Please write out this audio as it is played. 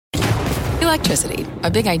Electricity,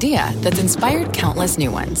 a big idea that's inspired countless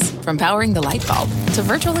new ones. From powering the light bulb to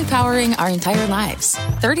virtually powering our entire lives.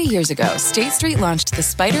 30 years ago, State Street launched the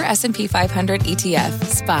Spider S&P 500 ETF,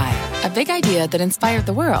 SPY. A big idea that inspired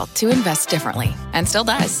the world to invest differently. And still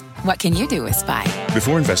does. What can you do with SPY?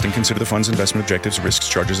 Before investing, consider the fund's investment objectives, risks,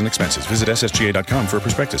 charges, and expenses. Visit ssga.com for a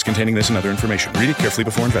prospectus containing this and other information. Read it carefully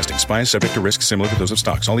before investing. SPY is subject to risks similar to those of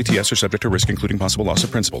stocks. All ETFs are subject to risk, including possible loss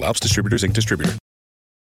of principal. Alps Distributors, Inc. Distributor.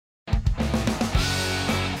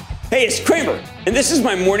 Hey, it's Cramer, and this is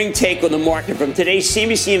my morning take on the market from today's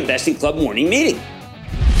CNBC Investing Club morning meeting.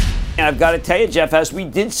 And I've got to tell you, Jeff, as we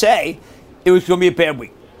did say, it was going to be a bad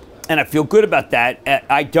week. And I feel good about that.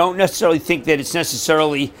 I don't necessarily think that it's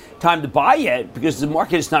necessarily time to buy yet because the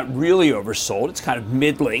market is not really oversold. It's kind of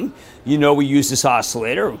middling. You know, we use this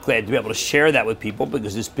oscillator. We're glad to be able to share that with people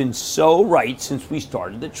because it's been so right since we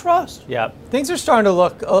started the trust. Yeah, things are starting to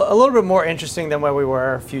look a little bit more interesting than where we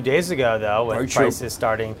were a few days ago, though, with prices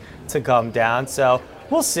starting to come down. So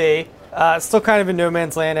we'll see. Still kind of in no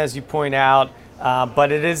man's land, as you point out.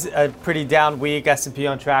 But it is a pretty down week. S&P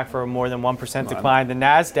on track for a more than 1% decline. The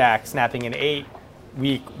NASDAQ snapping an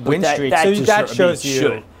 8-week win streak. So that shows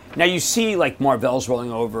you. Now you see like Marvell's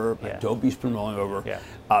rolling over. Adobe's been rolling over.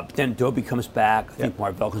 But then Adobe comes back. I think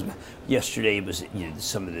Marvell comes back. Yesterday it was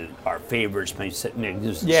some of our favorites. There's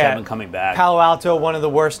 7 coming back. Palo Alto, one of the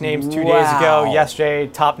worst names 2 days ago. Yesterday,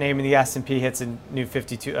 top name in the S&P hits a new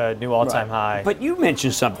 52, new all-time high. But you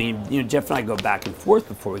mentioned something. Jeff and I go back and forth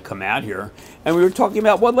before we come out here, and we were talking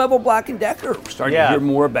about what level Black & Decker. We're starting to hear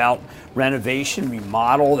more about renovation,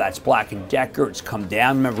 remodel. That's Black & Decker. It's come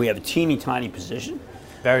down. Remember, we have a teeny tiny position.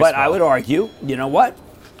 But small. I would argue, you know what?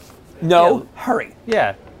 No, hurry.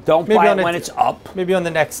 Don't buy it when it's up. Maybe on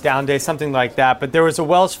the next down day, something like that. But there was a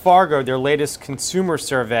Wells Fargo, their latest consumer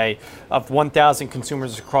survey of 1,000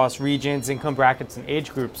 consumers across regions, income brackets, and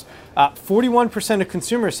age groups. 41% of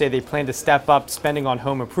consumers say they plan to step up spending on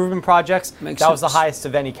home improvement projects. That was the highest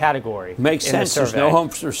of any category. Makes sense. There's no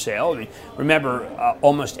homes for sale. I mean, remember,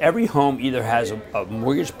 almost every home either has a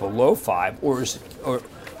mortgage below 5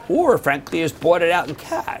 or frankly, has bought it out in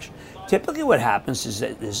cash. Typically what happens is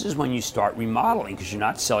that this is when you start remodeling because you're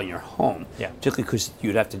not selling your home. Particularly because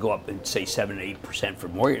you'd have to go up and say 7 to 8% for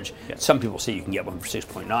mortgage. Some people say you can get one for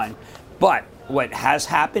 6.9. But what has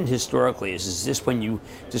happened historically is this when you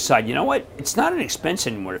decide, you know what, it's not an expense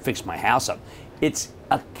anymore to fix my house up. It's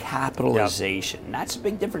a capitalization. That's a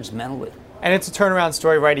big difference mentally. And it's a turnaround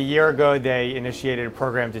story, right? A year ago, they initiated a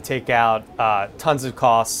program to take out tons of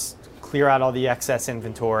costs, clear out all the excess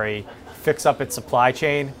inventory, fix up its supply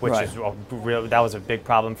chain, which is that was a big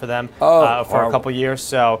problem for them for a couple years.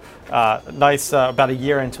 So nice, about a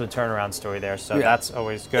year into a turnaround story there. So that's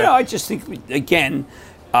always good. I just think, again,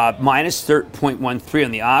 minus 0.13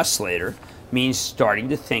 on the oscillator means starting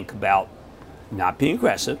to think about not being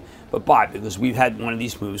aggressive, but buy, because we've had one of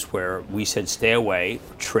these moves where we said stay away,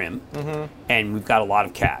 trim, and we've got a lot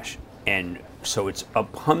of cash. And so it's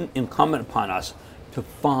incumbent upon us to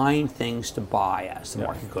find things to buy as the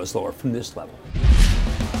market goes lower from this level.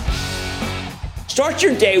 Start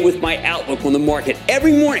your day with my outlook on the market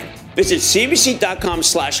every morning. Visit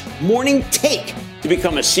CNBC.com/morning take to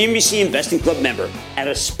become a CNBC Investing Club member at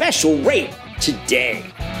a special rate today.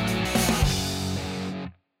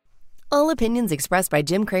 All opinions expressed by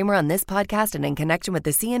Jim Cramer on this podcast and in connection with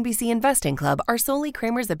the CNBC Investing Club are solely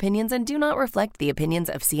Cramer's opinions and do not reflect the opinions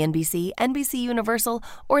of CNBC, NBC Universal,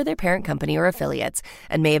 or their parent company or affiliates,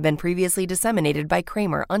 and may have been previously disseminated by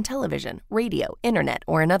Cramer on television, radio, internet,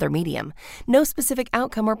 or another medium. No specific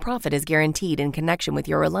outcome or profit is guaranteed in connection with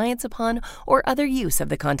your reliance upon or other use of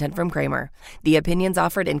the content from Cramer. The opinions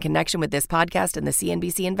offered in connection with this podcast and the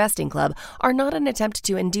CNBC Investing Club are not an attempt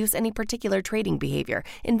to induce any particular trading behavior,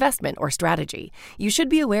 investment, or strategy. You should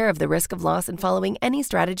be aware of the risk of loss in following any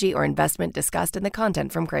strategy or investment discussed in the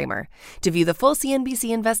content from Cramer. To view the full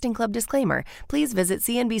CNBC Investing Club disclaimer, please visit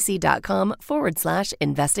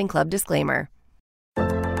cnbc.com/investing club disclaimer.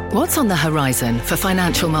 What's on the horizon for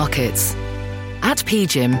financial markets? At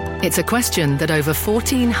PGIM, it's a question that over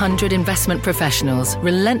 1,400 investment professionals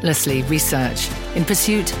relentlessly research in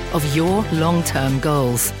pursuit of your long-term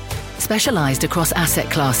goals. Specialized across asset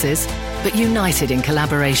classes, but united in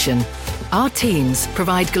collaboration, our teams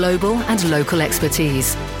provide global and local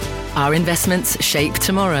expertise. Our investments shape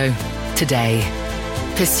tomorrow, today.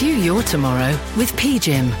 Pursue your tomorrow with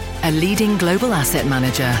PGIM, a leading global asset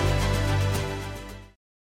manager.